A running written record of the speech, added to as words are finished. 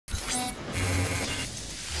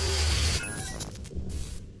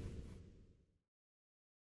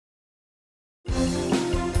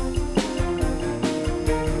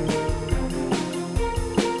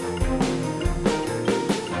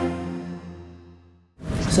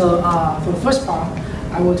So for the first part,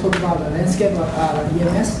 I will talk about the landscape of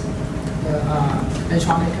EMS, the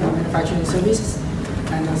electronic manufacturing services.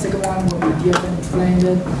 And the second one will be DFN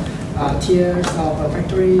explained, tiers of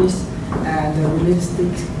factories, and the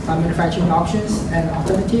realistic manufacturing options and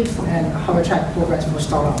alternatives, and HWTrek progress for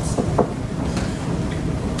startups.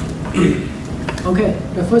 Okay,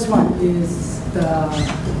 the first one is the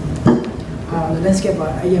landscape of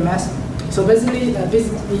EMS. So basically,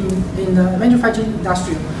 in the manufacturing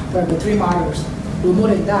industry, we have the three models. We're more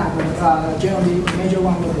than that, but generally the major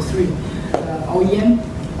one will be three. OEM,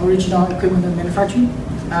 original equipment manufacturing,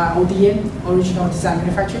 ODM, original design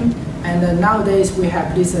manufacturing, and nowadays we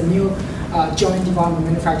have this new joint development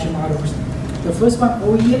manufacturing models. The first one,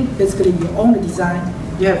 OEM, basically you own the design,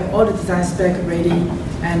 you have all the design spec ready,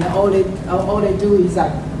 and all they do is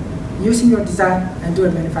using your design and do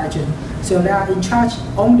the manufacturing. So they are in charge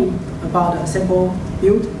only about the sample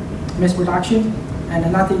build, mass production,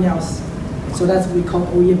 and nothing else. So that's what we call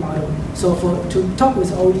OEM model. So to talk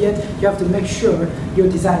with OEM, you have to make sure your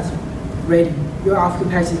design is ready, your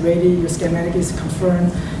architecture is ready, your schematic is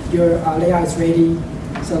confirmed, your layout is ready.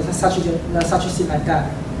 So that's such a thing like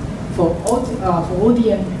that. For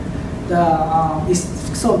ODM, it's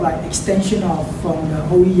sort of like extension from the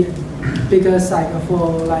OEM, because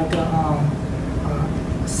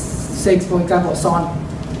say for example Sony,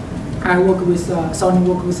 I work with Sony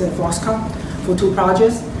work with Foxconn for 2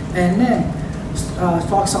 projects, and then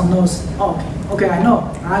Foxconn knows, okay,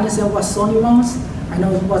 I understand what Sony wants, I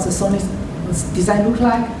know what the Sony's design look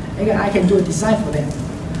like, and I can do a design for them.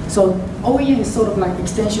 So OEM is sort of like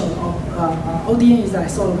extension of ODM is like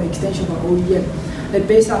sort of an extension of OEM. They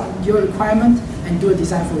base on your requirement and do a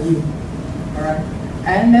design for you. All right,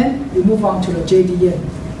 and then you move on to the JDM.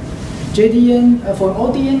 JDM for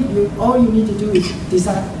ODM, all you need to do is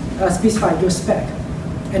design, specify your spec,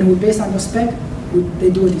 and based on your spec, they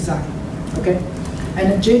do a design. Okay,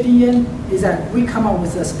 and then JDM is that we come up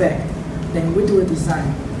with a spec, then we do a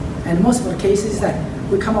design, and most of the cases that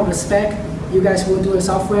we come up with a spec, you guys will do a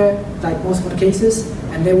software, like most of the cases,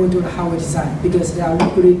 and they will do the hardware design because they are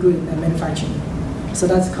really good at manufacturing. So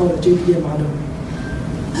that's called the JDM model.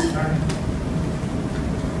 Alright.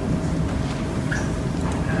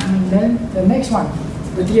 And then the next one,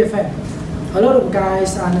 the DFN. A lot of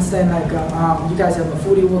guys understand you guys have a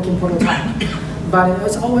fully working prototype, but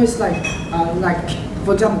it's always like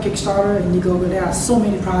for example Kickstarter and Indiegogo, there are so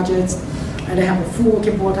many projects, and they have a full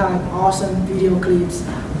working prototype, awesome video clips,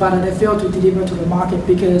 but they fail to deliver to the market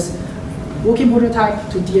because working prototype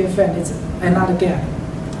to DFN is another gap.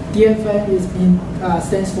 DFN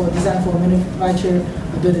stands for Design for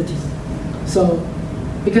Manufacturability. So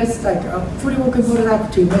because a fully working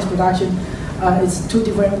prototype to mass production, it's 2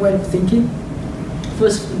 different ways of thinking.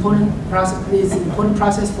 First important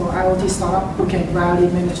process for IoT startup who can really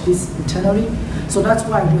manage this internally. So that's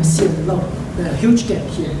why we see the huge gap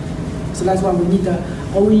here. So that's why we need the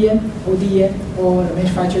OEM, ODM, or the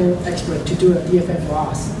manufacturer expert to do a DFN for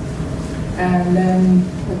us. And then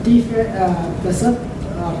the third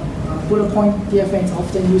bullet point, DFN is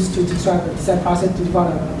often used to describe the design process to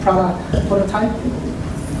develop a product prototype.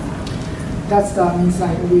 That means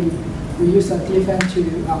we use a DFN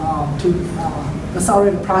to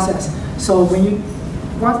accelerate the process. So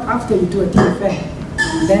after you do a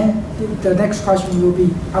DFN, then the next question will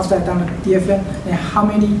be, after I've done a DFN,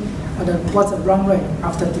 then what's the run rate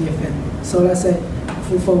after DFN? So let's say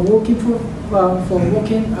fully working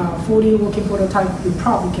prototype, we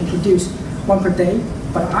probably can produce 1 per day,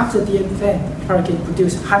 but after DFN, we probably can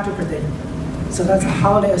produce 100 per day. So that's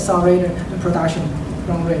how they accelerate the production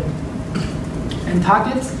run rate. And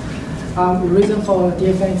targets, the reason for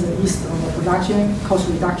DFN is the ease of production, cost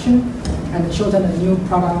reduction, and shorten the new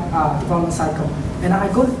product development cycle. And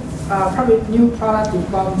probably new product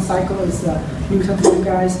development cycle is Newton for you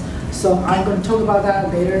guys. So I'm going to talk about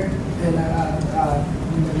that later in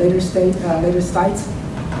the later slides.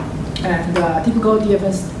 And typical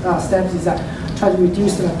DFN steps is try to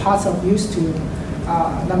reduce the parts of use to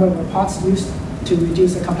number of parts used to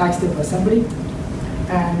reduce the complexity of assembly,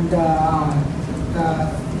 and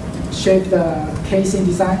shape the casing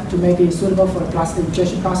design to make it suitable for the plastic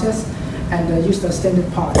injection process, and use the standard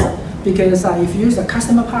part. Because if you use the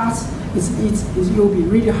customer parts, it will be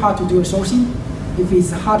really hard to do a sourcing. If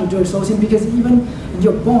it's hard to do a sourcing, because even in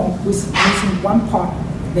your BOM with missing 1 part,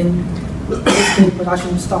 then basically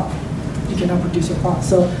production will stop. You cannot produce your part.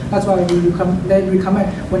 So that's why they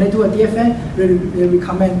recommend when they do a DFN, they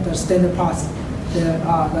recommend the standard parts,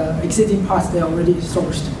 the existing parts they already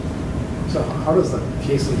sourced. So how does the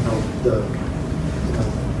casing help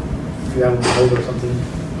if you have a code or something,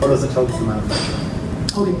 how does it help the manufacturer?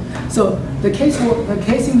 Okay, so the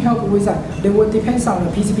casing help with that. They will depends on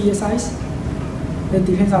the PCB size. It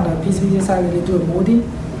depends on the PCB size that they do a molding,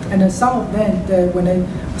 and then some of them,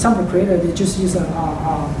 some of the creators they just use the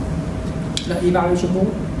evaluation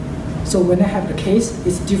board. So when they have the case,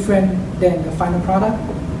 it's different than the final product.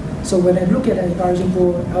 So when they look at the evaluation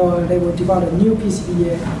board, or they will develop a new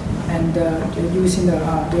PCB, and using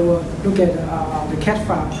they will look at the CAD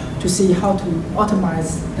file to see how to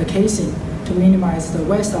optimize the casing to minimize the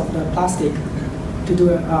waste of the plastic to do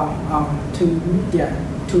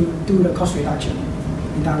the cost reduction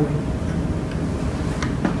in that way.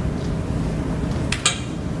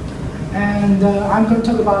 And I'm going to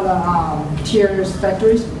talk about tier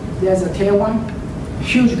factories. There's a tier 1,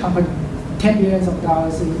 huge company, $10 billion in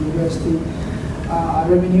USD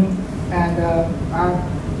revenue, and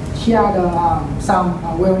here are some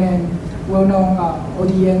well-known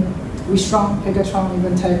ODM. Wistron, Pegatron,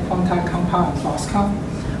 Inventec, Quantite, Compound, and Foxconn.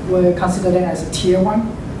 We consider them as a tier 1,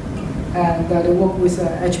 and they work with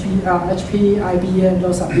HP, IBM.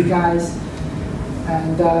 Those are big guys,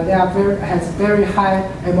 and they has very high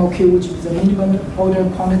MOQ, which is the minimum order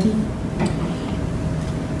quantity.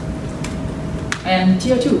 And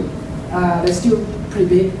tier 2, they're still pretty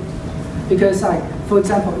big, because like for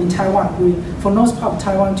example in Taiwan, for north part of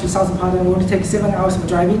Taiwan to southern part, it only takes 7 hours of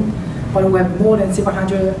driving. But we have more than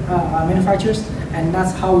 700 manufacturers, and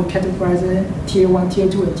that's how we categorize it: tier 1, tier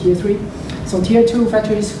 2, and tier 3. So tier 2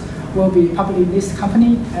 factories will be publicly listed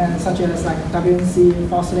company, such as like WNC,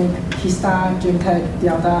 Foslink, Keystar, Gemtech,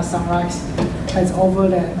 Delta, Sunrise, has over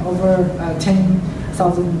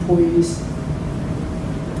 10,000 employees.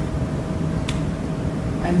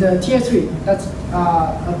 And the tier 3, that's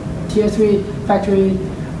tier 3 factory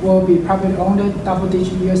will be privately owned,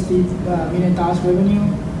 double-digit USD $1 million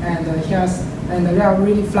revenue. And they are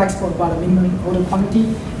really flexible about the minimum order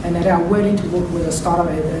quantity, and they are willing to work with a startup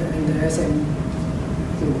and the SME.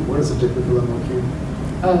 So what is the typical MOQ?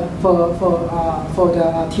 For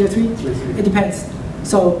the tier 3, it depends.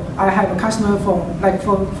 So I have a customer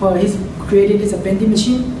for his creating this vending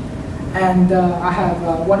machine, and I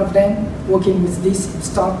have one of them working with this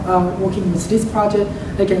project.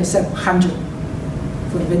 They can accept 100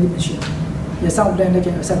 for the vending machine. Yeah, some of them they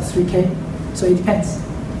can accept 3K. So it depends.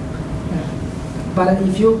 But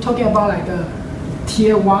if you're talking about like a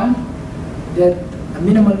tier 1, the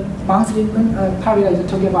minimum monthly probably like you're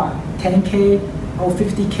talking about 10K or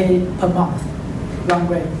 50K per month run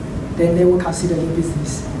rate, then they will consider your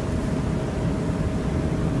business.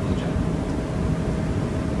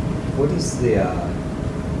 What do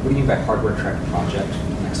you mean by HWTrek project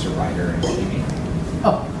next to Rider and Kimi?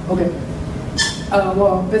 Oh, okay.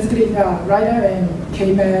 Well, basically Rider and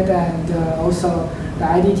KMed and also the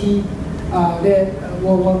IDT. I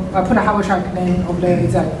put a HWTrek name over there.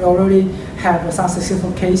 Is that we already have some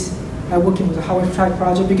successful case working with the HWTrek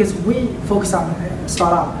project, because we focus on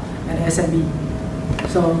startup and SMB.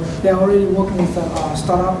 So they're already working with a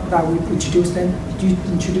startup that we introduced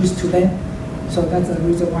to them. So that's the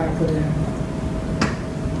reason why I put it in.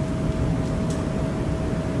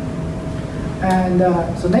 And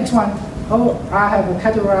so next one, I have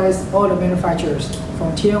categorized all the manufacturers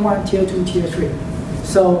from tier 1, tier 2, tier 3.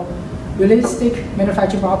 So realistic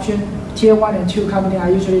manufacturing option, tier 1 and 2 company are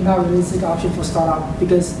usually not realistic option for startup,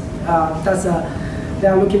 because they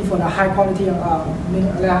are looking for the high quality, they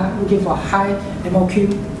are looking for high MOQ.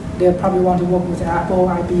 They probably want to work with Apple,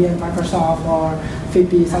 IBM, Microsoft, or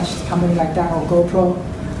Fitbit, such company like that, or GoPro.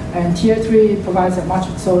 And tier 3 provides a much,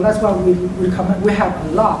 so that's why we recommend. We have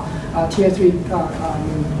a lot tier 3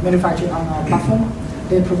 manufacturing on our platform.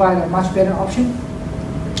 They provide a much better option,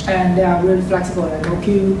 and they are really flexible at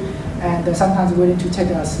MOQ, and sometimes willing to take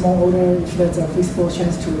a small order if there's a feasible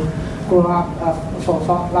chance to grow up for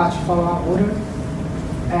large follow-up order.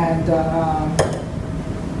 And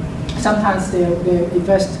sometimes they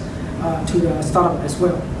invest to the startup as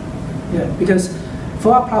well. Yeah, because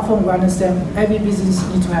for our platform, we understand every business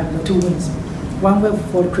needs to have the 2 wins. One way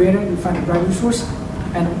for the creator, you find the right resource,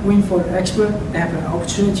 and win for the expert, they have an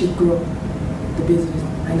opportunity to grow the business,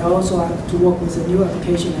 and also to work with a new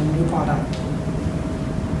application and a new product.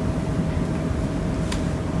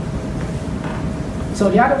 So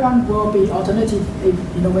the other one will be alternative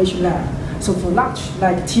innovation lab. So for large,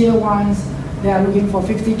 like tier 1s, they are looking for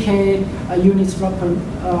 50K units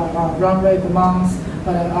run rate per month.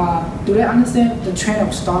 But do they understand the trend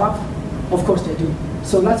of startup? Of course they do.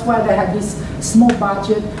 So that's why they have this small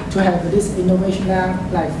budget to have this innovation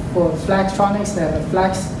lab. Like for Flextronics, they have a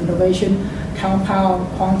Flex Innovation, Compound,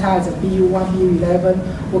 Quantite, a BU1,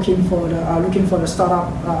 BU11, looking for the startup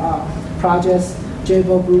projects.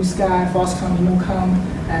 Jabil, Blue Sky, Foxconn, Innocom,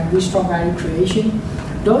 and Wistron Value Creation.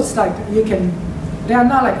 Those like you can, they are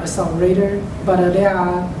not like accelerator, but they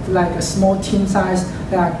are like a small team size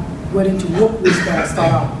that are willing to work with the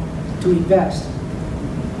startup to invest.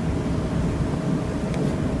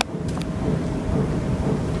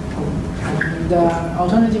 The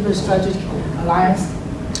alternative strategic alliance.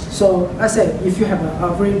 So let's say if you have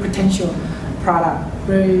a very potential product,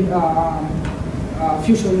 very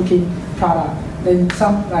future-looking product, then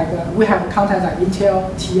some like we have contacts like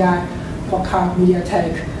Intel, TI, Qualcomm,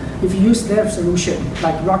 MediaTek. If you use their solution,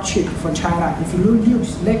 like Rockchip from China, if you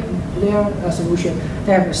use their solution,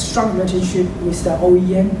 they have a strong relationship with the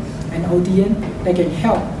OEM and ODM. They can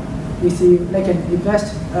help with you. They can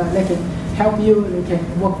invest. They can help you. They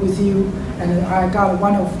can work with you. And I got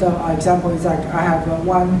one of the examples. Like I have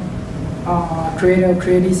one creator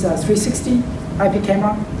create this 360 IP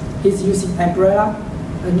camera. He's using Umbrella,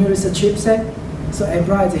 the newest chipset. So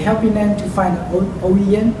Umbrella is helping them to find an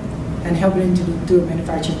OEM and helping them to do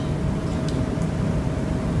manufacturing.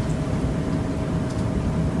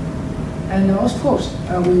 And of course,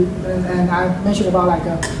 and I mentioned about like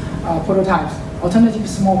prototypes, alternative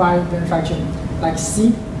small volume manufacturing, like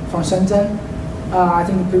Seed from Shenzhen. I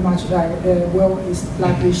think pretty much like well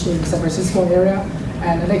established in San Francisco area,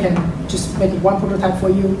 and they can just make one prototype for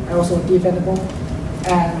you, and also defendable,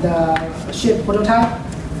 and ship prototype.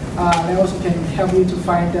 They also can help you to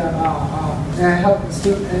find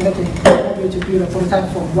and they can help you to build a prototype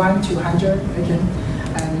from 1 to 100. They can,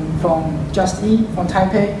 and from Just Eat from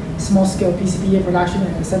Taipei, small scale PCBA production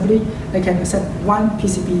and assembly, they can accept one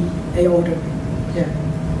PCBA order. Yeah,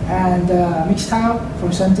 and Mixtile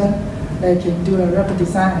from Shenzhen, they can do a rapid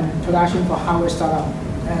design and production for hardware startup,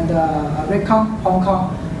 and Redcom Hong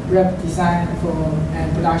Kong, rapid design and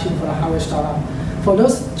production for the hardware startup. For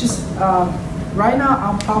those just right now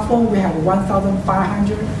on platform we have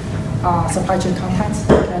 1,500 supply chain contacts,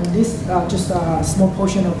 and this just a small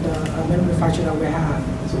portion of the manufacturer that we have.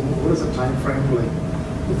 So what is the time frame like?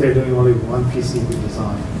 If they're doing only one PCB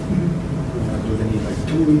design, do they need like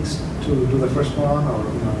 2 weeks to do the first one, or do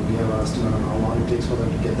you have an estimate on how long it takes for them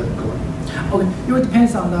to get that going? Okay, it will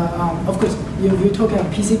depends on the. Of course, if you're talking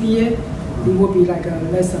about PCBA, it will be like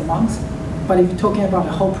less than a month. But if you're talking about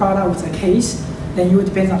the whole product with a case, then it will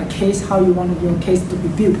depend on the case, how you want your case to be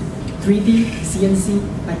built. 3D, CNC,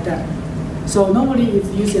 like that. So normally if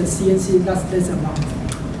you use a CNC, that's less than a month.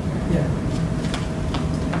 Yeah.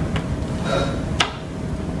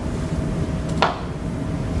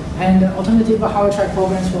 And alternative HWTrek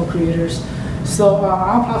programs for creators. So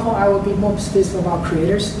our platform, I will be more specific about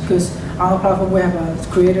creators, because our platform we have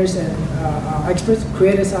creators and experts.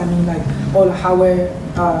 Creators, I mean like all the hardware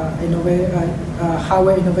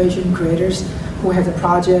innovation creators who has a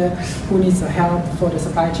project, who needs help for the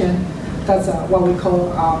supply chain. That's what we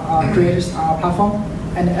call our creators, our platform.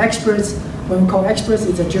 And the experts, when we call experts,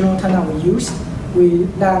 it's a general term that we use.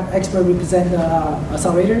 That expert represent the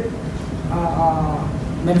accelerator,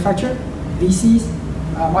 manufacturer, VCs,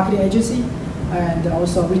 marketing agency, and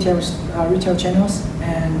also retail channels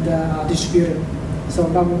and distributor. So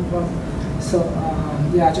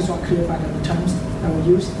yeah, I just want to clarify the terms that we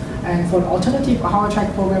use. And for the alternative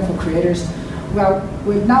HWTrek program for creators, well,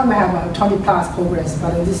 now we have 20 plus programs,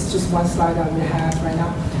 but this is just one slide that we have right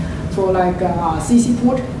now. For like CC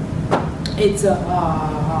port, it's an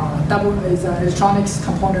electronics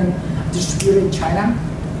component distributor in China.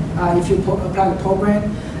 If you apply the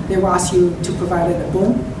program, they will ask you to provide a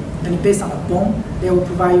BOM, and based on the BOM, they will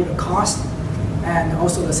provide you the cost and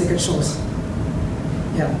also the secret source.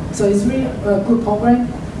 Yeah, so it's really a good program.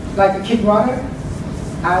 Like a Kid Water,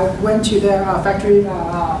 I went to their factory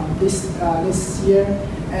this year,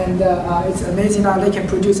 and it's amazing how they can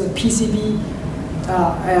produce a PCB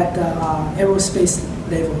at aerospace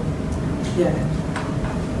level. Yeah,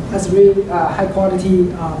 that's really high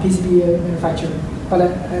quality PCB manufacturer. But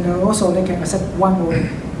and also they can accept one order.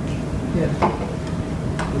 Yeah.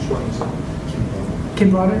 Which one is it? Kim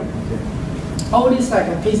Brother. Yeah. All these like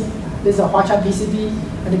a piece. There's a HWTrek PCB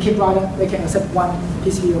and the Kim Brother. They can accept one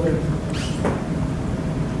PCB order.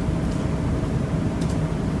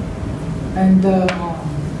 And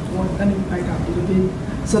well, let me back up a little bit.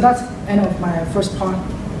 So that's end of my first part.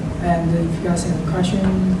 And if you guys have any question,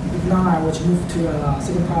 if not, I will move to the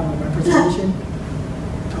second part of my presentation.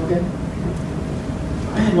 Okay.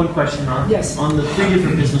 I had one question on. Yes. On the 3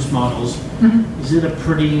 different business models, is it a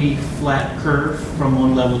pretty flat curve from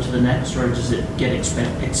one level to the next, or does it get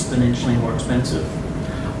exponentially more expensive?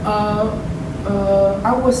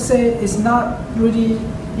 I would say it's not really,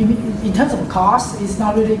 in terms of cost, it's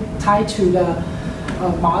not really tied to the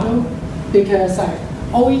model, because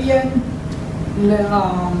OEM,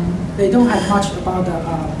 they don't have much about the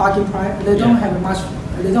bargain price. They don't have much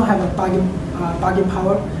they don't have a bargain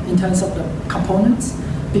power in terms of the components,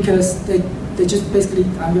 because they just basically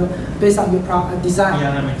based on your design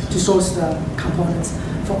to source the components.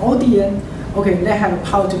 For ODM, okay, they have a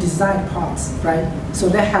power to design parts, right? So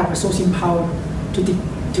they have a sourcing power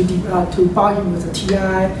to bargain with the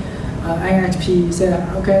TI, NXP. Say,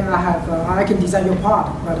 okay, I can design your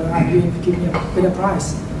part, but you give me a better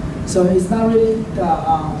price. So it's not really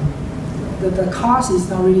the cost is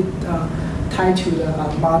not really tied to the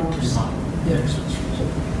models. Yeah. So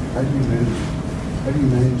how do you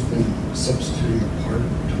manage them substituting a part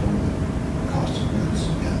to lower the cost of goods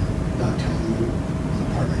and not telling you the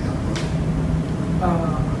part may not work?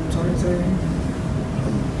 Sorry, say again.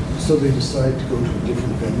 So they decide to go to a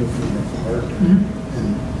different vendor for their part, and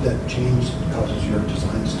that change causes your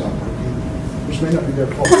design to stop working, which may not be their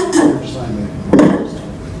fault. Your design may be stop.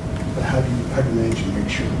 But how do you manage to make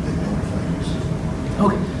sure that they notify you?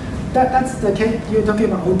 Okay, that's the case. You're talking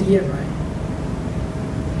about ODM, right?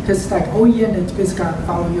 Because like OEM, they basically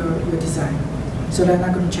follow your design, so they're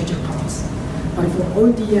not going to change your parts. But for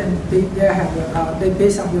ODM, they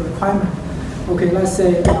based on your requirement. Okay, let's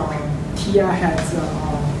say TI has a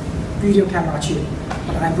video camera chip,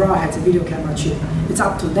 but Umbrella has a video camera chip. It's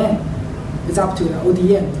up to them. It's up to the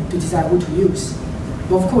ODM to decide what to use.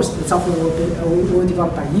 Well, of course, the software will be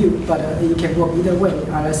developed by you, but it can work either way,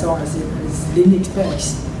 as long as it's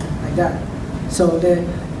Linux-based, like that. So they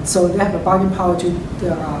have a bargain power to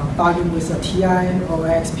bargain with a TI or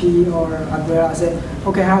XP or Umbrella. Say,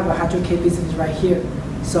 okay, I have a 100K business right here,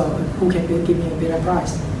 so who can give me a better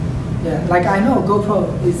price? Yeah, like I know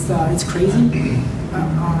GoPro is it's crazy.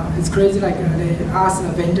 It's crazy. Like they ask a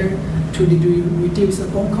vendor to reduce the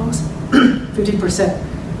phone cost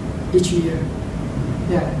 15% each year.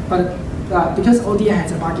 Yeah, but because ODM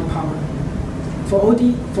has a bargain power, for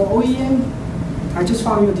OEM, I just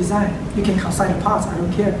follow your design. You can consign the parts. I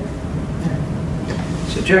don't care. Yeah.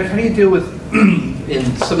 So Jack, how do you deal with in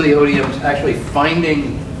some of the ODMs actually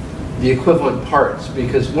finding the equivalent parts?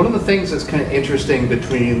 Because one of the things that's kind of interesting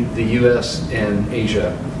between the U.S. and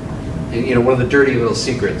Asia, and one of the dirty little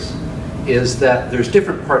secrets, is that there's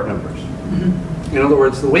different part numbers. In other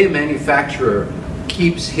words, the way a manufacturer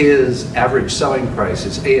keeps his average selling price,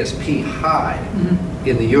 his ASP, high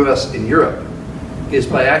in the US and Europe is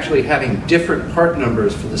by actually having different part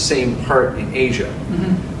numbers for the same part in Asia.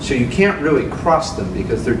 So you can't really cross them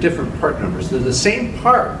because they're different part numbers. They're the same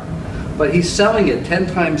part, but he's selling it 10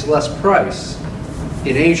 times less price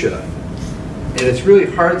in Asia. And it's really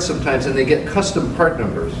hard sometimes, and they get custom part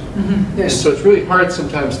numbers. Yes. And so it's really hard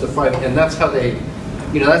sometimes to find, and that's how they,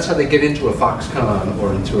 that's how they get into a Foxconn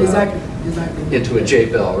or into a into a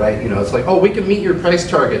J-Bell, right? It's like, oh, we can meet your price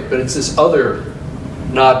target, but it's this other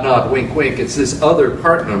nod, nod, wink, wink. It's this other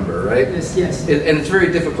part number, right? Yes. And it's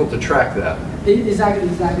very difficult to track that. Exactly.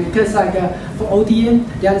 Because like for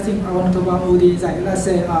ODM, the other thing I want to talk about ODM is like, let's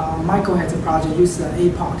say Michael has a project use the A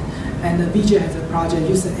part, and VJ has a project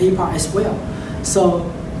use the A part as well.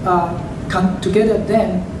 So come together,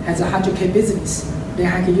 then has a 100K business.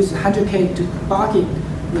 Then I can use 100K to bargain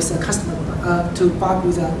with a customer, to bargain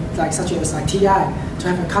with like such as like TI to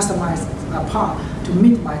have a customized part to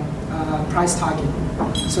meet my price target.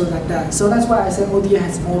 So like that. So that's why I said ODM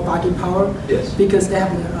has more bargain power. Yes. Because they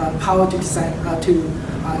have the power to decide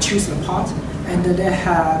to choose the part, and they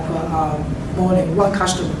have more than one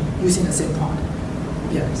customer using the same part.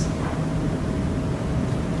 Yes.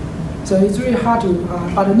 So it's really hard to,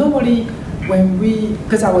 but normally when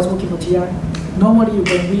because I was working for TI, normally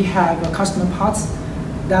when we have customer parts,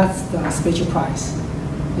 that's the special price.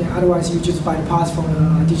 Yeah, otherwise you just buy the parts from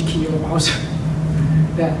DigiKey or Mouser.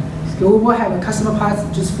 Yeah, so we will have a customer parts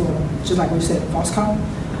just like we said, Foxconn,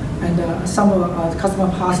 and some customer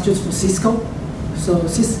parts just for Cisco. So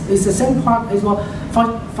it's the same part as well.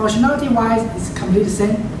 Functionality wise, it's completely the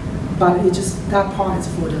same, but it just that part is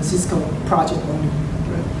for the Cisco project only.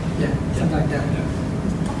 Yeah, something like that. Yeah.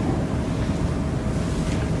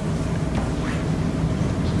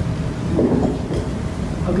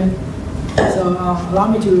 Okay, so allow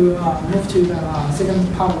me to move to the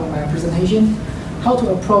second part of my presentation, how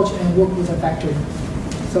to approach and work with a factory.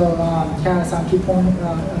 So here are some key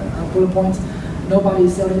bullet points. Nobody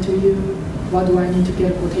is selling to you. What do I need to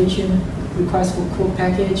get a quotation? Request for quote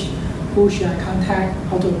package. Who should I contact?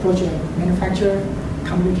 How to approach a manufacturer?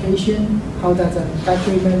 Communication. How does a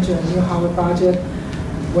factory manage a new hardware project?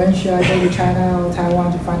 When should I go to China or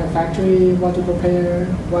Taiwan to find a factory? What to prepare?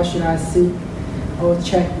 What should I see or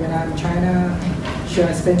check when I'm in China? Should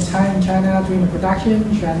I spend time in China during the production?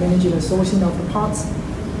 Should I manage the sourcing of the parts?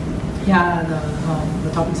 Yeah,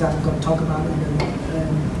 the topics I'm going to talk about in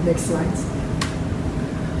the next slides.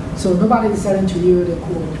 So nobody is selling to you the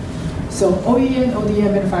core. So OEM,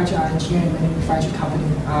 ODM manufacturer are engineering and manufacturing company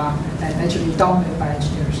and actually dominated by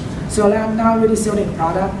engineers. So they are not really selling the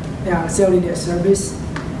product, they are selling their service.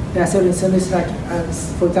 They are selling service like,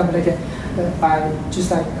 for example, like I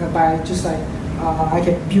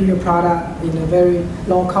can build your product in a very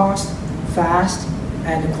low cost, fast,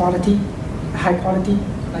 and quality, high quality,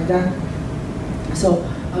 like that. So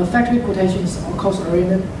factory quotation is all cost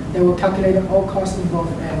oriented. They will calculate all costs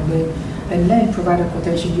involved and then provide a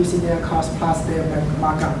quotation using their cost plus their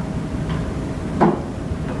markup.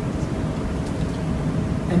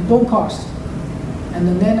 And BOM cost.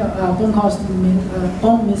 And then BOM cost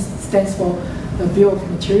BOM stands for the bill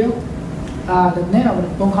of material. The name of the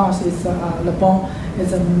BOM cost is the BOM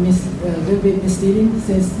is a little bit misleading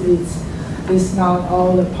since it's not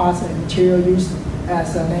all the parts and material used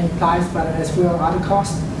as the name implies, but as well other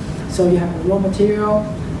costs. So you have the raw material,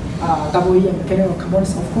 WE and mechanical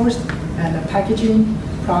components, of course, and the packaging,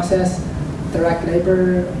 process, direct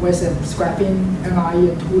labor, waste and scrapping,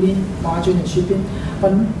 NRE and tooling, margin and shipping.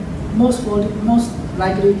 But most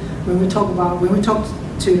likely, when we talk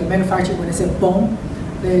to the manufacturer, when they say BOM,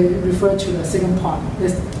 they refer to the second part, the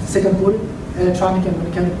second bullet, electronic and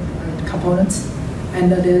mechanical components.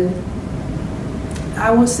 And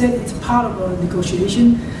I would say it's part of a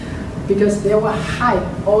negotiation because they will hide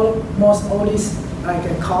almost all these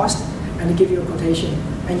like cost and give you a quotation.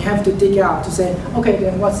 And you have to dig out to say, okay,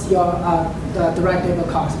 then what's your the direct labor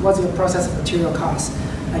cost? What's your process material cost?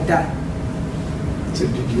 Like that. So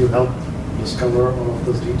did you help discover all of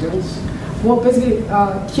those details? Well, basically,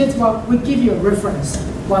 here's what we give you a reference,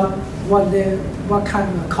 what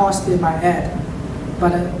kind of cost they might add.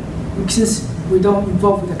 But since we don't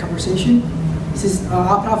involve with the conversation, since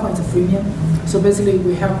our platform is a freemium, so basically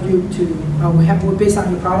we help you to, we based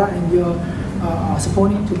on your product and your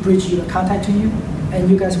supporting to bridge your contact to you, and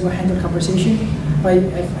you guys will handle the conversation. But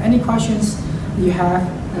if any questions you have,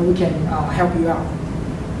 we can help you out.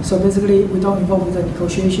 So basically, we don't involve with the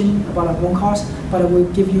negotiation about a BOM cost, but we'll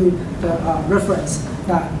give you the reference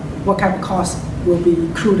that what kind of cost will be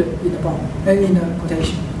included in the BOM, in the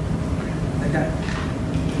quotation, like that.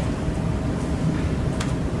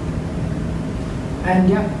 And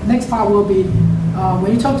yeah, next part will be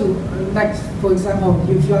when you talk to, like for example,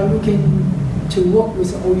 if you are looking to work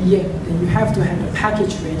with OEM, then you have to have a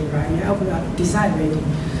package ready, right? You have to have design ready.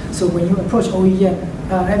 So when you approach OEM,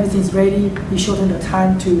 everything's ready. You shorten the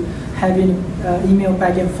time to having email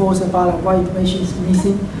back and forth about what information is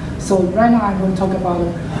missing. So right now I'm going to talk about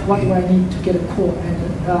what do I need to get a quote,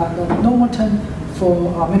 and the normal term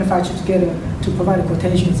for manufacturer to provide a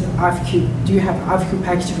quotation is RFQ. Do you have RFQ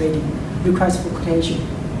package ready? Request for quotation.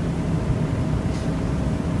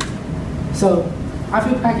 So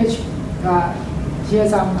RFQ package.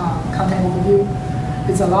 Here's some content overview.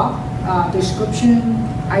 It's a lot. Description,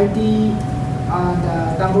 ID,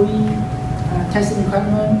 the WE, testing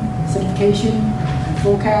requirement, certification,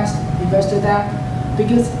 forecast, investor deck.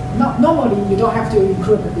 Because normally you don't have to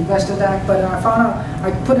include the investor deck, but I found out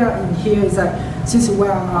I put it in here is that since we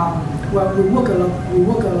work a lot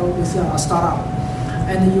with a startup,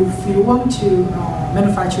 and if you want to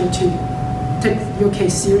manufacture to take your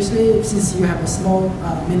case seriously, since you have a small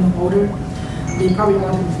minimum order, they probably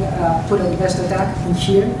want to put an investor deck in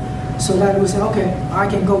here. So that we say, okay, I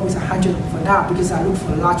can go with 100 for now because I look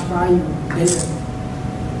for large value later.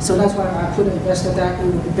 So that's why I put an investor deck. It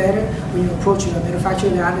will be better when you approach your manufacturer,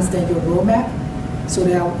 they understand your roadmap, so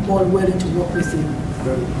they are more willing to work with you.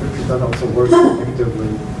 That also works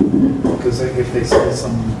negatively because if they see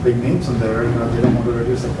some big names in there, they don't want to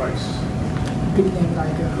reduce the price. Big name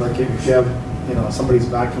like if you have, somebody's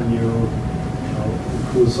backing you,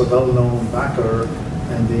 who's a well-known backer,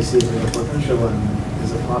 and they see the potential, and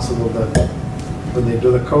is it possible that when they do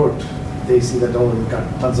the quote, they see that, oh, you've got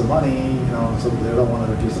tons of money, so they don't want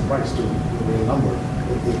to reduce the price to the real number.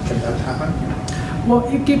 Can that happen? Well,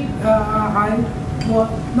 you give,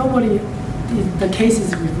 normally the case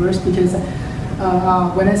is reversed because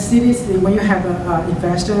when I see this, when you have an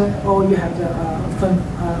investor or you have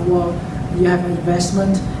you have an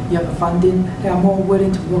investment, you have a funding, they are more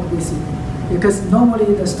willing to work with you. Because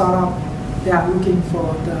normally the startup, they are looking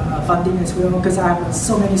for the funding as well, because I have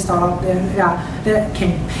so many startups that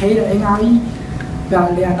can pay the NRE,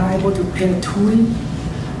 but they are not able to pay the tooling.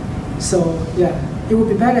 So yeah, it would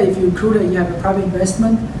be better if you include you have a private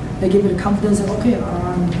investment, they give you the confidence that, okay,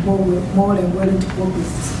 I'm more than willing to work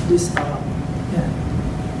with this startup. Yeah.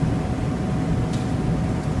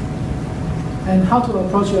 And how to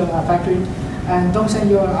approach your factory, and don't send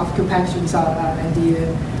your RFQ package without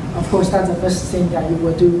NDA. Of course, that's the first thing that you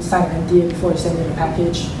will do, sign an NDA before you send in the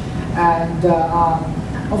package. And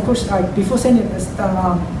of course, like before sending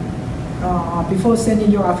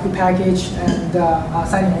your RFQ package and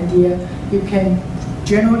signing NDA, you can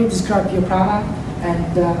generally describe your product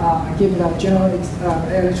and give the general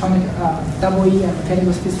electronic EE and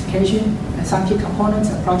technical specification and some key components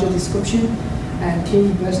and project description and key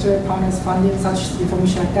investor partners funding, such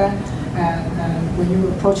information like that. And when you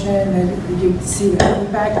approach them, then you see the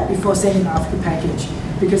feedback before sending an RFQ package,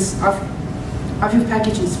 because RFQ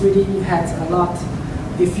package is really has a lot.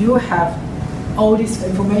 If you have all this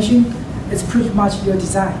information, it's pretty much your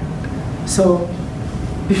design. So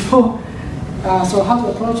before, so how to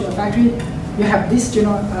approach a factory? You have this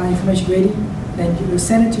general information ready, then you will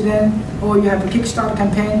send it to them, or you have a Kickstarter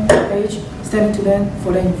campaign page, send it to them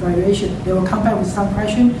for their evaluation. They will come back with some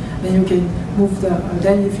question, then you can move the.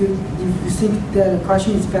 Then if you think that the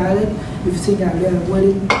question is valid, if you think that they are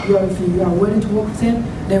willing, if you are willing to work with them,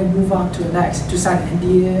 then move on to the next to sign an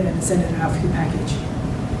NDA and send an RFQ package.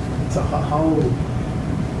 So how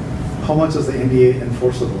much is the NDA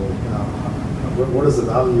enforceable? What is the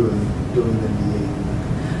value in doing the NDA?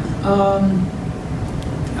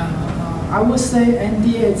 I would say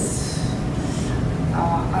NDA is.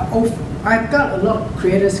 I've got a lot of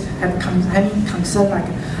creators having concern like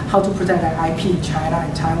how to protect their IP in China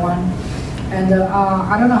and Taiwan, and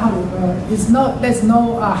I don't know how to. There's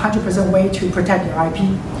no 100% way to protect your IP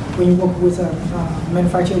when you work with a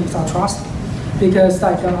manufacturer without trust, because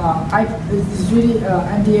like it's really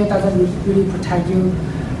NDA doesn't really protect you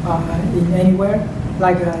in anywhere.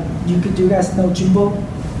 Like you guys know Jumbo,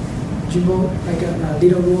 like a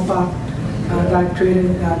little robot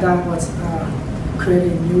that was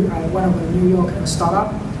created in one of the New York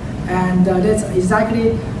startup, and that's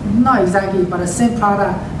not exactly, but the same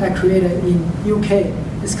product that created in UK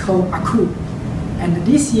is called Aku, and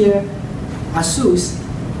this year Asus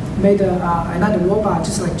made another robot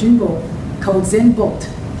just like Jumbo called ZenBot.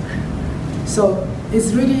 So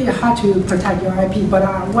it's really hard to protect your IP, but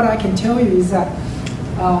what I can tell you is that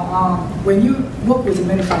when you work with the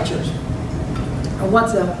manufacturers,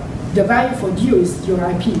 what's the value for you is your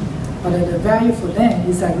IP, but the value for them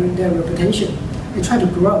is like their reputation. They try to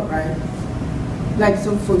grow, right? Like,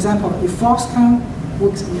 so for example, if Foxconn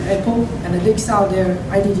works with Apple and they leaks out their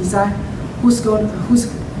ID design, who's lose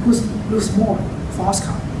more?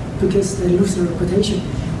 Foxconn, because they lose their reputation.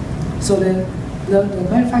 So the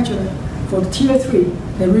manufacturer for tier 3,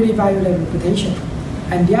 they really value their reputation.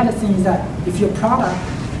 And the other thing is that if your product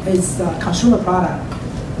is a consumer product,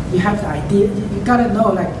 you have the idea, you gotta know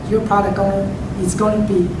like your product is going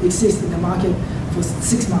to exist in the market for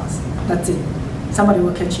 6 months. That's it. Somebody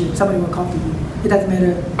will catch you, somebody will copy you. It doesn't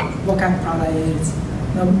matter what kind of product it is.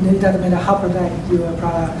 No, it doesn't matter how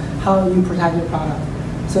you protect your product.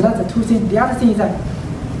 So that's the two things. The other thing is that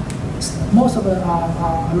most of the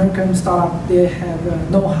American startups, they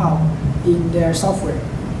have know-how in their software.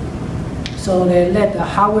 So they let the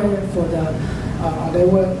hardware for the they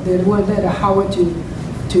will let the hardware to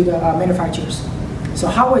the manufacturers. So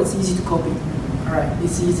hardware is easy to copy. All right,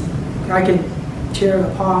 it's easy. I can tear it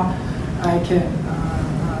apart. I can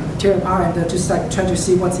tear it apart and just like try to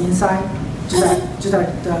see what's inside. Just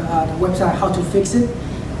like the website, how to fix it.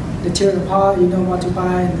 They tear it apart. You know what to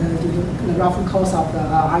buy and the rough cost of the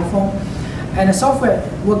iPhone. And the software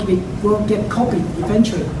will get copied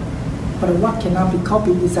eventually. But what cannot be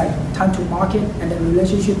copied is like time to market and the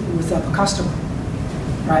relationship with the customer,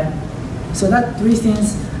 right? So that 3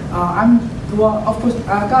 things. Well, of course,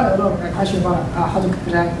 I got a lot of questions about how to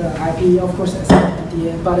protect the IP. Of course, it's not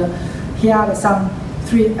NDA, but here are some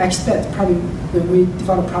 3 aspects probably when we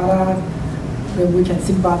develop product. Then we can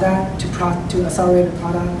think about that to accelerate the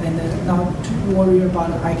product and not to worry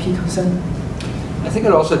about the IP concern. I think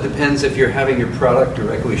it also depends if you're having your product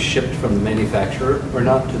directly shipped from the manufacturer or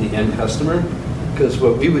not to the end customer. Because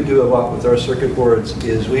what we would do a lot with our circuit boards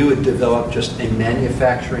is we would develop just a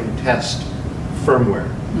manufacturing test firmware.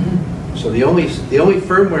 Mm-hmm. So the only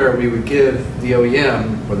firmware we would give the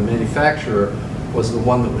OEM or the manufacturer was the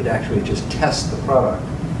one that would actually just test the product.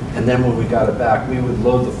 And then when we got it back, we would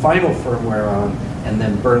load the final firmware on and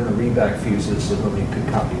then burn the reback fuses so nobody could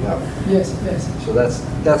copy it out. Yes, yes. So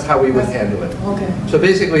that's how we would handle it. Okay. So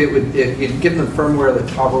basically, you'd give them firmware that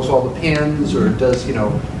toggles all the pins, or does,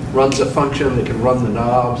 runs a function that can run the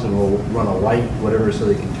knobs and will run a light, whatever, so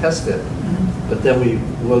they can test it. Mm-hmm. But then we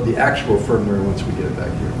load the actual firmware once we get it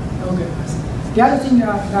back here. Okay. The other thing that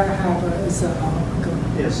I have is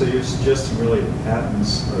yeah. So you're suggesting really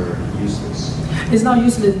patents are useless. It's not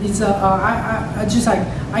useless. It's I just like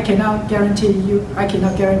I cannot guarantee you a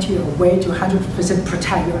way to 100%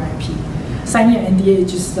 protect your IP. Signing an NDA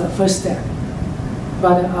is just the first step.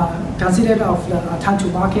 But consider of the time to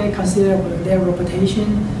market, consider their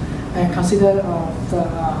reputation, and consider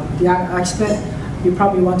the aspect, you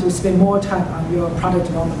probably want to spend more time on your product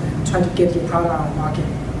development and try to get your product on the market.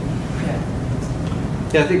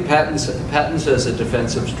 Yeah, I think patents as a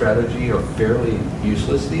defensive strategy are fairly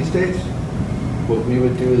useless these days. What we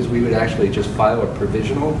would do is we would actually just file a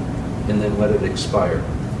provisional and then let it expire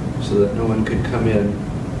so that no one could come in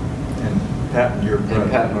And patent your product.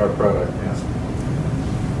 and patent our product. Yeah.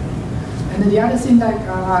 And then the other thing that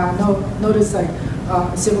I noticed, like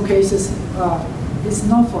several cases, it's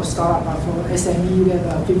not for startup, but for SME. They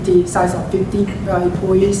have 50 size of 50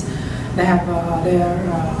 employees. They have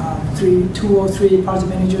two or three project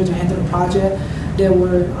managers to handle the project. They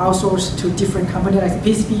were outsourced to different companies, like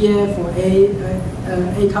PCBA for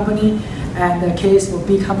A company, and the case for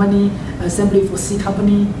B company, assembly for C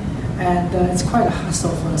company, and it's quite a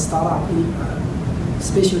hassle for a startup,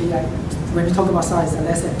 especially like when you talk about size,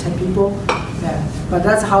 less than 10 people. Yeah. But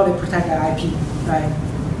that's how they protect their IP, right?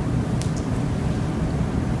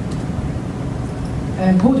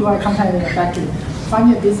 And who do I contact in the factory?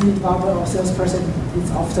 Finding a business developer or salesperson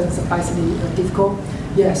is often surprisingly difficult.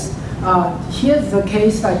 Yes. Here's the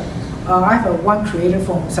case. Like I have one creator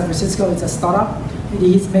from San Francisco. It's a startup.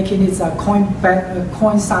 He's making its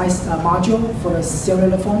coin-sized module for a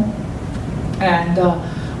cellular phone. And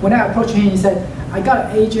when I approached him, he said, "I got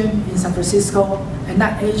an agent in San Francisco, and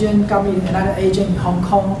that agent got me another agent in Hong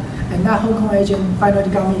Kong, and that Hong Kong agent finally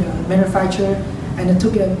got me a manufacturer, and it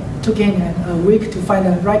took him a week to find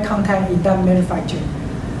the right contact in that manufacturer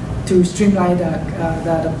to streamline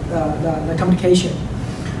the communication.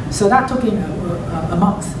 So that took him a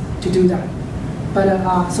month to do that. But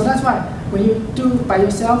so that's why when you do by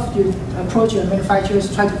yourself, you approach your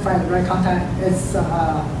manufacturers, try to find the right contact.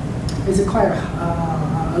 It's quite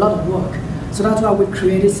a lot of work. So that's why we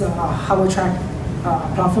created this HWTrek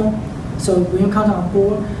platform. So when you come on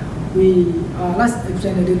board, let's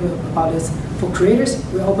explain a little bit about this. For creators,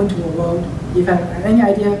 we're open to the world. If you have any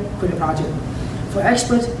idea, create a project. For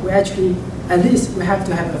experts, we actually, at least we have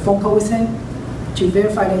to have a phone call with them to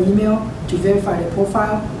verify their email, to verify their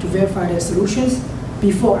profile, to verify their solutions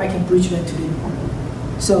before I can bridge them to them.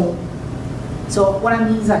 So what I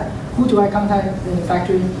mean is that who do I contact in the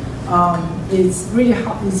factory? It's really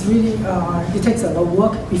hard. It takes a lot of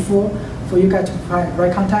work before for you guys to find the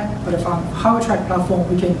right contact. But from HWTrek platform,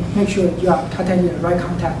 we can make sure you are contacting the right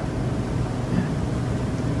contact.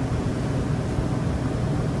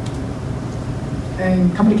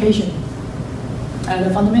 And communication.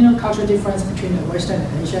 The fundamental cultural difference between the Western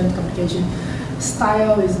and Asian communication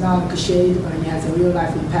style is not cliched, but it has a real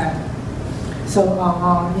life impact. So,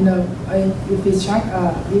 if it's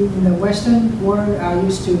in the Western world, I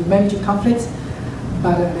used to manage conflicts,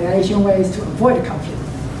 but the Asian way is to avoid the conflict.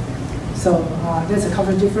 So there's a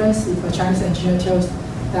cultural difference. If a Chinese engineer tells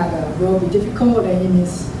that will be difficult, then it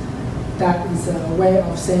means that is a way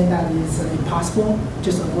of saying that it's impossible,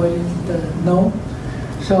 just avoiding the no.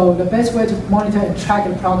 So the best way to monitor and track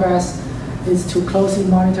the progress is to closely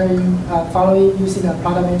monitoring, following using a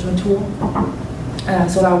product management tool,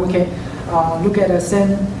 so that we can look at the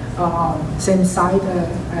same side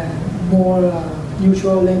and more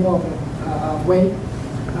neutral level of way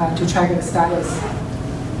to track the status.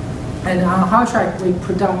 And on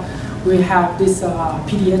HWTrek, we have this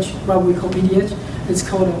PDH, what we call PDH. It's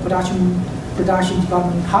called a production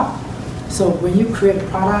development hub. So when you create a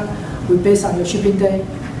product, we base on your shipping day,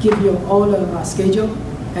 give you all the schedule,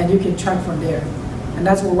 and you can track from there. And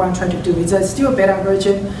that's what I'm trying to do. It's still a beta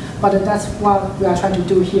version, but that's what we are trying to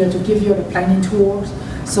do here, to give you the planning tools,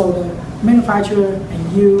 so the manufacturer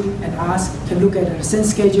and you and us can look at the same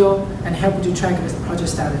schedule and help you to track the project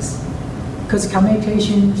status. Because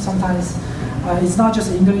communication sometimes it's not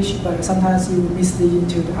just English, but sometimes you mislead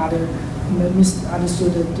into the other,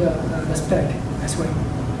 misunderstood the spec as well,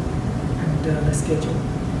 and the schedule.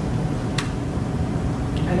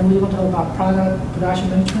 And then we want to talk about product production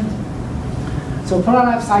management. So product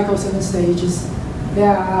life cycle, 7 stages.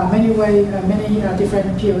 There are many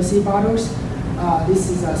different PLC models. This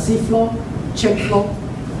is a C flow, check flow.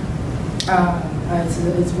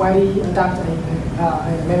 It's widely adopted in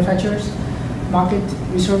manufacturers. Market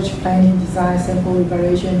research, planning, design, sample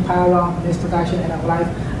evaluation, pilot run, mass production, and life.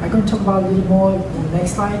 I'm going to talk about a little more in the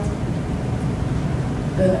next slide.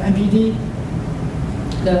 The MPD.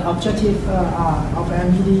 The objective of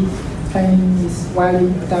MPD planning is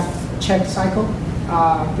widely adapted check cycle,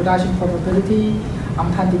 production probability,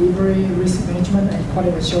 on-time delivery, risk management, and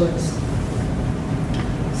quality assurance.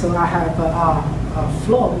 So I have a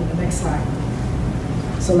flow in the next slide.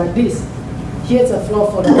 So like this. Here's a flow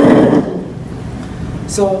for the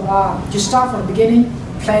So you start from the beginning,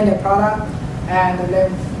 plan the product, and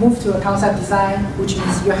then move to a concept design, which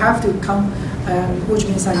means you have to concrete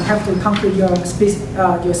your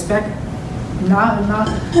spec. Now,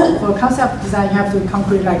 for concept design, you have to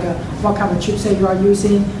concrete like what kind of chipset you are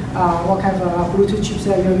using, what kind of Bluetooth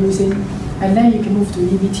chipset you are using, and then you can move to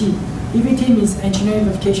EVT. EVT means engineering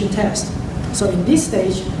verification test. So in this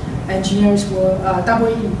stage, engineers will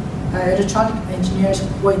electronic engineers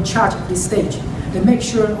were in charge of this stage. They make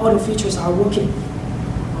sure all the features are working.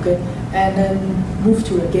 Okay, and then move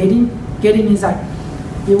to the gating. Gating means like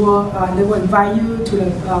they will invite you to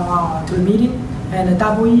the meeting, and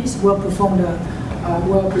the EEs will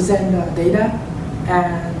present the data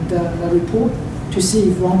and the report to see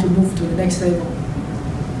if you want to move to the next level.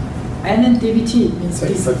 And then DVT means So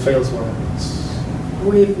if it fails, what happens?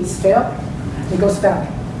 if it's failed, it goes back.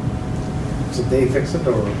 So they fix it,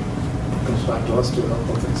 or it comes back to us to help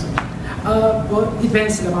them fix it? Well, it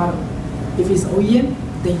depends on the model. If it's OEM,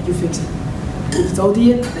 then you fix it. If it's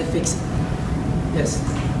ODM, they fix it. Yes.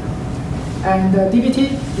 And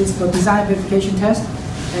DVT is for design verification test.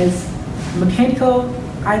 As mechanical,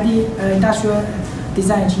 industrial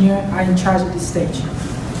design engineer are in charge of this stage.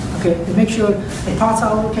 Okay, to make sure the parts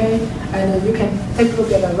are okay, and you can take a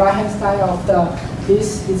look at the right-hand side of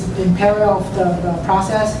this is in parallel of the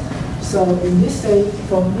process. So in this stage,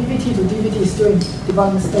 from EVT to DVT is still in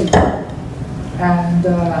development stage. And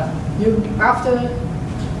after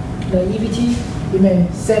the EVT, you may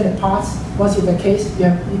send the parts. Once it's the case,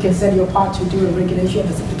 you can send your part to do a regulation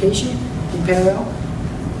and certification in parallel.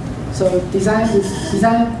 So design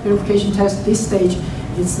verification test. This stage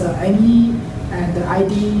is ME and the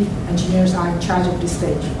ID engineers are in charge of this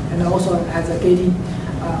stage, and also has a gating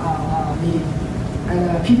meeting.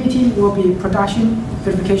 And PVT will be production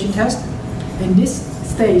verification test. In this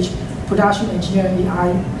stage, production engineer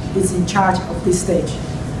is in charge of this stage.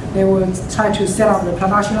 They will try to set up the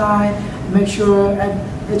production line, make sure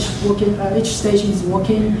each stage is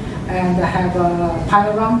working, and have a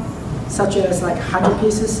pilot run, such as like 100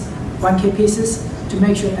 pieces, 1K pieces, to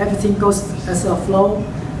make sure everything goes as a flow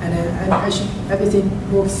and everything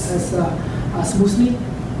works as smoothly.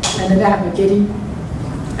 And then they have a gating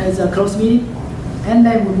as a closed meeting, and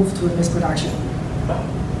then we move to mass production.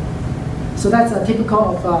 So that's a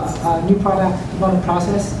typical of a new product development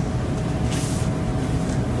process.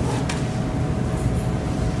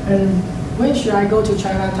 And when should I go to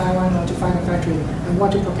China, Taiwan, or to find a factory, and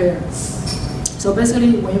what to prepare? So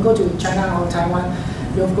basically, when you go to China or Taiwan,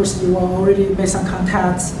 of course you will already make some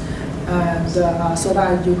contacts, and so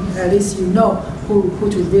that at least you know who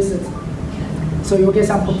to visit. So you'll get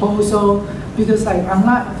some proposal, because like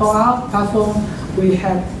online for our platform, we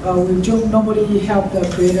normally help the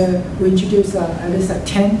creator. We introduce at least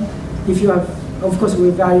 10. If you have, of course, we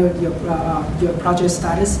evaluate your project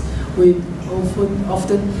status. We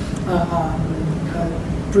often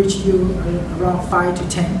bridge you around 5 to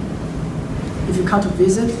 10. If you come to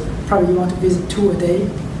visit, probably you want to visit 2 a day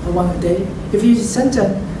or 1 a day. If you're in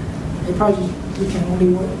Shenzhen, you can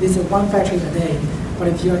only visit 1 factory a day. But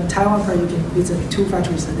if you're in Taiwan, probably you can visit 2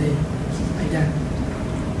 factories a day, like that.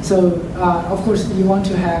 So of course you want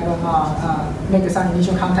to have make some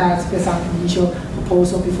initial contacts, get some initial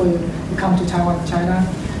proposal before you come to Taiwan and China,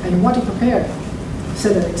 and you want to prepare.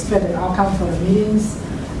 Set the expected outcome for the meetings,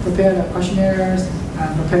 prepare the questionnaires,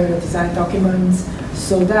 prepare the design documents,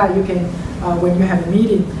 so that you can, when you have a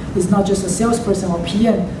meeting, it's not just a salesperson or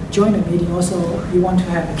PM join the meeting. Also, you want to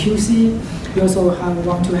have a QC. You also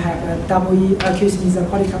want to have a EE. QC means the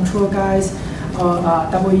quality control guys,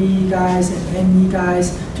 EE guys, and ME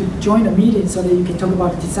guys to join the meeting, so that you can talk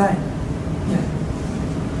about the design. Yeah.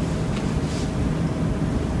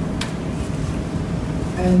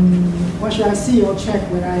 And what should I see or check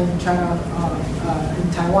when I'm in China, in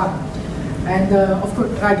Taiwan? And of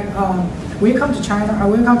course, like when you come to China,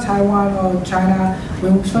 when you come to Taiwan or China,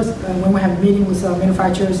 when we have a meeting with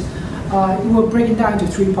manufacturers, it will break it down into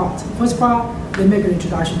 3 parts. First part, they make an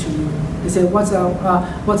introduction to you. They say what's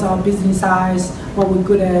our business size, what we're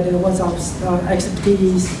good at, what's our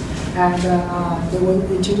expertise, and they will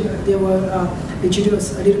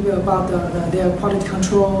introduce a little bit about their quality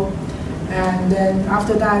control. And then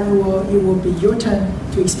after that, it will be your turn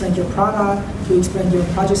to explain your product, to explain your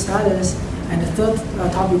project status, and the third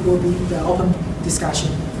topic will be the open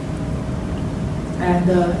discussion. And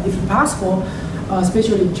if possible,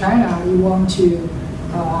 especially in China, you want to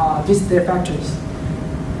visit their factories.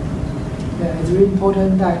 It's really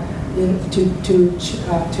important that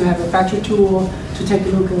to have a factory tour, to take a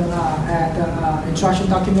look at the instruction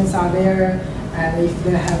documents are there, and if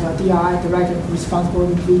they have a DI, direct responsible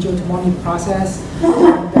individual, to monitor the process.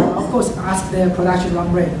 And of course, ask their production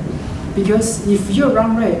run rate. Because if your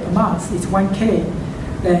run rate per month is 1K,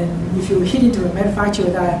 then if you hit into a manufacturer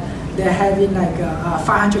that they're having like a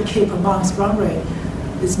 500K per month run rate,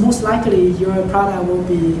 it's most likely your product will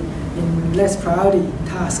be in less priority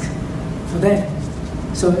task for them.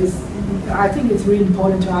 So I think it's really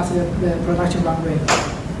important to ask the production run rate.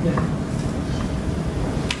 Yeah.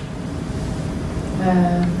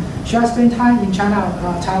 Should I spend time in China,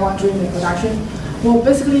 Taiwan during the production? Well,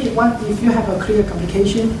 basically, if you have a clear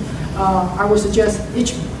communication, I would suggest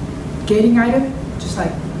each gating item, just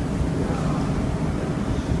like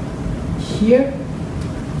here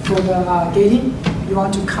for the gating, you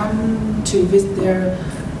want to come to visit there,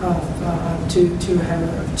 to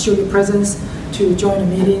have show your presence, to join the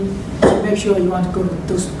meeting, to make sure you want to go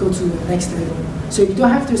to the next level. So you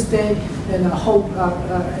don't have to stay in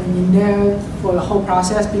in there for the whole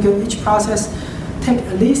process, because each process take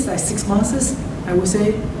at least like 6 months, I would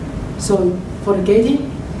say. So for the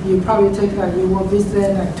gating, you probably take you will visit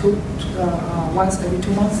there like once every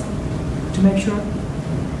 2 months to make sure.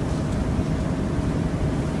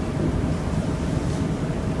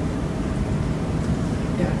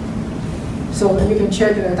 Yeah. So you can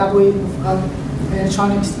check the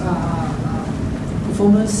electronics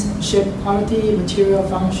performance, shape, quality, material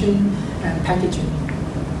function, and packaging.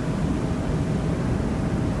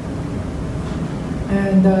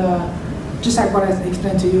 And just like what I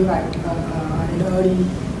explained to you, like in the early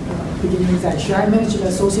beginnings, like should I manage the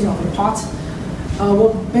sourcing of the parts?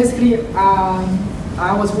 Well, basically,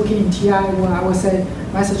 I was working in TI where I would say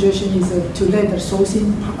my suggestion is to let the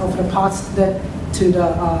sourcing of the parts to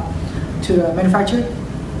the manufacturer.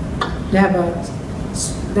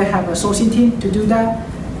 They have a sourcing team to do that.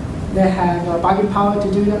 They have a bargaining power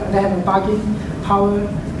to do that. They have a bargaining power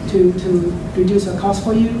to reduce the cost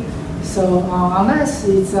for you. So unless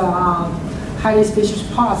it's highly special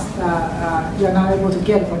parts that you're not able to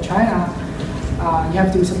get from China, you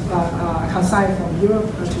have to consign from Europe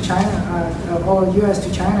to China or US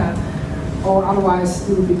to China, or otherwise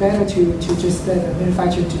it would be better to just let the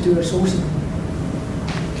manufacturer to do the sourcing.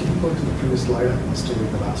 Can you go to the previous slide and let's take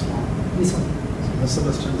the last one? This one.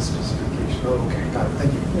 Misunderstood the specification. Oh, okay, got it.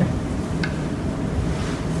 Thank you. Yeah.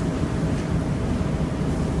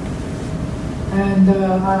 And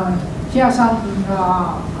here are some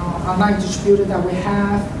online distributors that we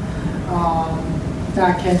have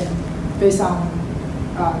that can, based on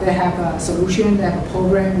they have a solution, they have a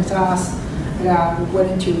program with us, they are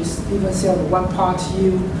willing to even sell the one part to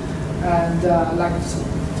you. And like,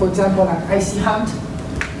 for example, like IC Hunt,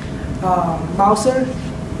 Mouser.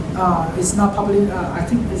 It's not public. I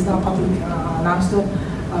think it's not publicly announced.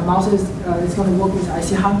 Mouser is going to work with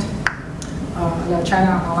IC Hunt, the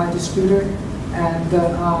China online distributor, and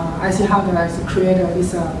IC Hunt has created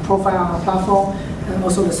this profile on the platform and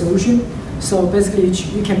also the solution. So basically,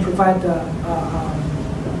 you can provide the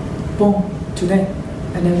bone to them,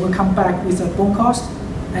 and then we'll come back with a bone cost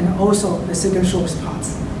and also the second source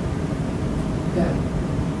parts. Yeah,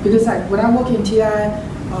 because like when I work in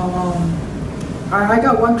TI. I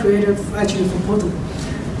got one creator actually from Portugal.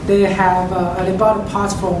 They have they bought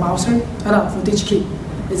parts for Mouser, for DigiKey.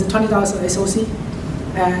 It's a $20 SoC,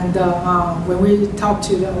 and when we talk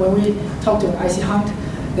to IC Hunt,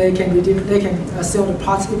 they can sell the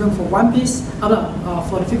parts even for one piece.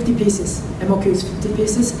 For the 50 pieces. MOQ is 50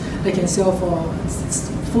 pieces. They can sell for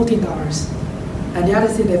 $14. And the other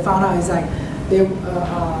thing they found out is like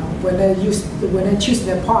when they choose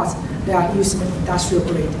their parts, they are using industrial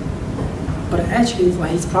grade. But actually, for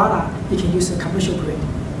his product, he can use a commercial grade.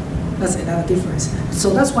 That's another difference. So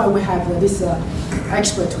that's why we have this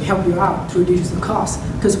expert to help you out to reduce the cost.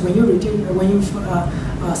 Because when you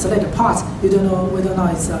select the parts, you don't know whether or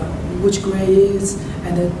not it's which grade it is,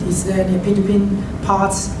 and is there any pin-to-pin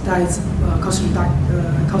parts that is cost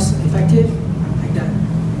effective, like that.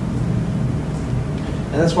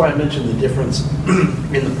 And that's why I mentioned the difference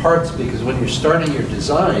in the parts, because when you're starting your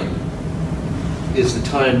design is the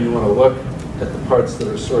time you want to look at the parts that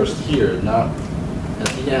are sourced here, not at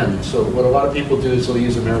the end. So what a lot of people do is they'll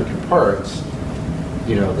use American parts,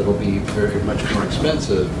 that'll be very much more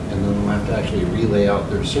expensive, and then they'll have to actually relay out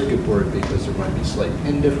their circuit board because there might be slight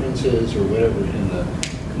pin differences or whatever in the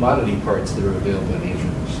commodity parts that are available in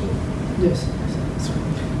Asia. So yes, that's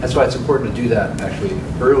right. That's why it's important to do that actually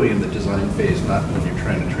early in the design phase, not when you're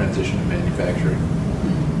trying to transition to manufacturing.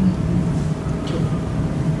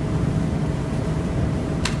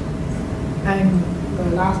 And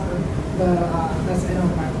the that's the end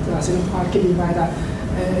of my second part. Keep in mind that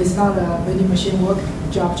it's not a many machine work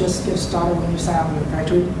job. Just get started when you sign up with the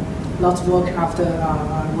factory. Lots of work after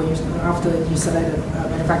after you select a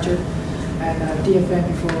manufacturer. and DFM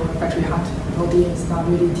before factory hunt. ODM is not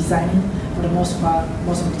really designing, but most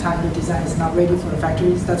of the time the design is not ready for the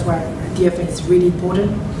factories. That's why DFM is really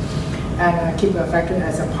important. And keep a factory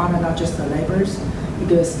as a partner, not just the laborers,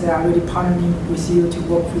 because they are really partnering with you to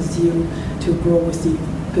work with you, to grow with you.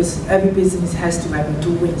 Because every business has to have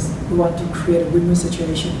two wins. We want to create a win-win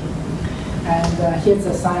situation. And here's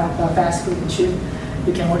a sign of the fast food and chip.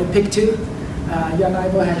 You can only pick two. You are not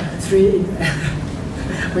able to have three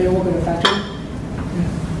when you work in the factory.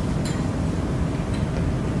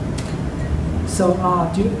 So,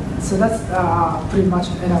 so that's pretty much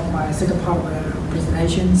end of my second part of the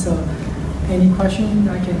presentation. So, any question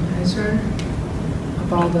I can answer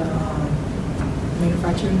about the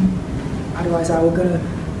manufacturing? Otherwise, I will gonna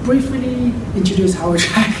briefly introduce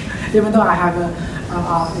HWTrek, even though I have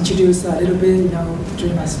introduced a little bit,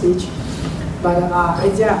 during my speech. But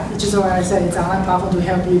it's just what I said. It's an online platform to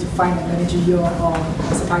help you to find and manage your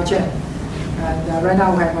supply chain. And right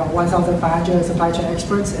now we have 1,500 supply chain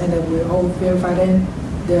experts, and we all verify them,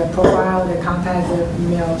 their profile, their contact, their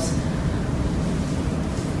emails.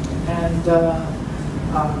 And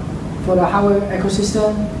for the hardware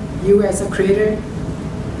ecosystem, you as a creator,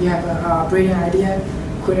 you have a brilliant idea,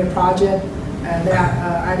 create a project,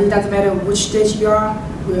 and it doesn't matter which stage you are,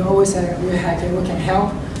 we always we can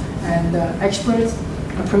help. And experts,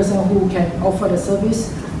 a person who can offer the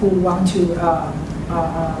service, who want to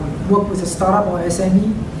work with a startup or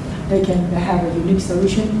SME, they can have a unique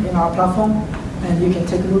solution in our platform, and you can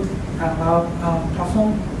take a look at our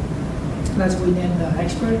platform. That's what we name the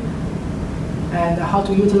expert. And how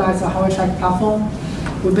to utilize the HWTrek platform.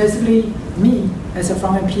 We basically, me as a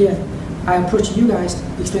front-end PM, I approach you guys,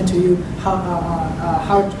 explain to you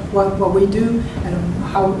what we do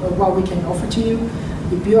and what we can offer to you.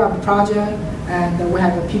 We build up a project, and we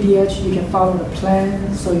have a PDH. You can follow the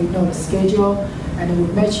plan, so you know the schedule, and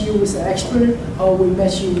we match you with the expert, or we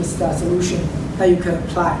match you with the solution that you can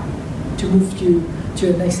apply to move you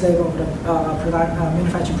to the next level of the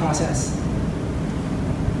manufacturing process.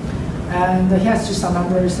 And here's just some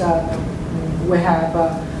numbers. We have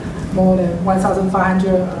more than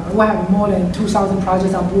 1,500. We have more than 2,000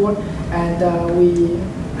 projects on board, and we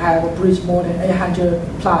have bridged more than 800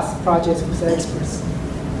 plus projects with the experts.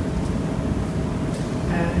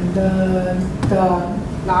 And the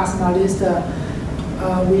last but not least,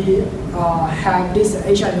 we have this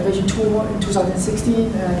HR Innovation Tour in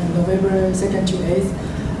 2016, November 2nd to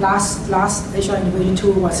 8th. Last HR Innovation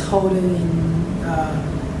Tour was held in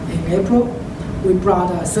April. We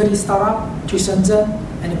brought 30 startups to Shenzhen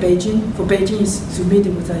and Beijing. For Beijing, is to meet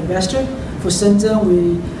with the investor. For Shenzhen,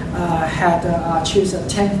 we had choose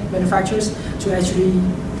 10 manufacturers to actually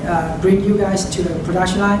bring you guys to the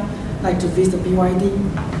production line, like to visit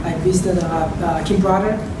BYD, like visit Kim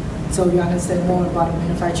Brother, so you understand more about the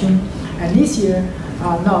manufacturing. And this year,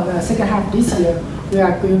 the second half of this year, we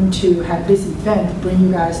are going to have this event, bring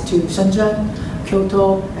you guys to Shenzhen,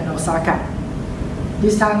 Kyoto, and Osaka.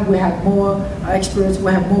 This time we have more experts,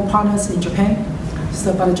 we have more partners in Japan.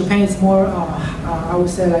 So, but Japan is more, I would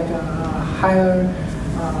say, like a higher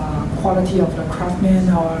quality of the craftsman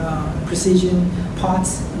or precision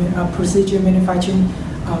parts, precision manufacturing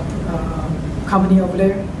company over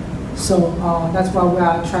there. So that's why we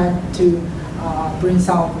are trying to bring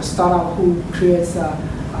some startup who creates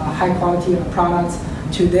high quality products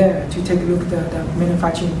to there to take a look at the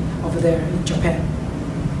manufacturing over there in Japan.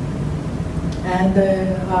 And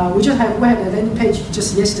we had a landing page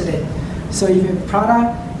just yesterday. So if you have a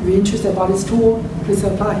product, if you're interested about this tool, please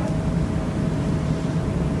apply.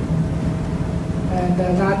 And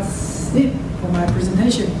that's it for my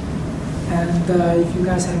presentation. And if you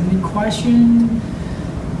guys have any questions,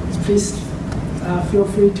 please feel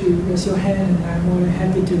free to raise your hand, and I'm more than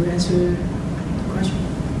happy to answer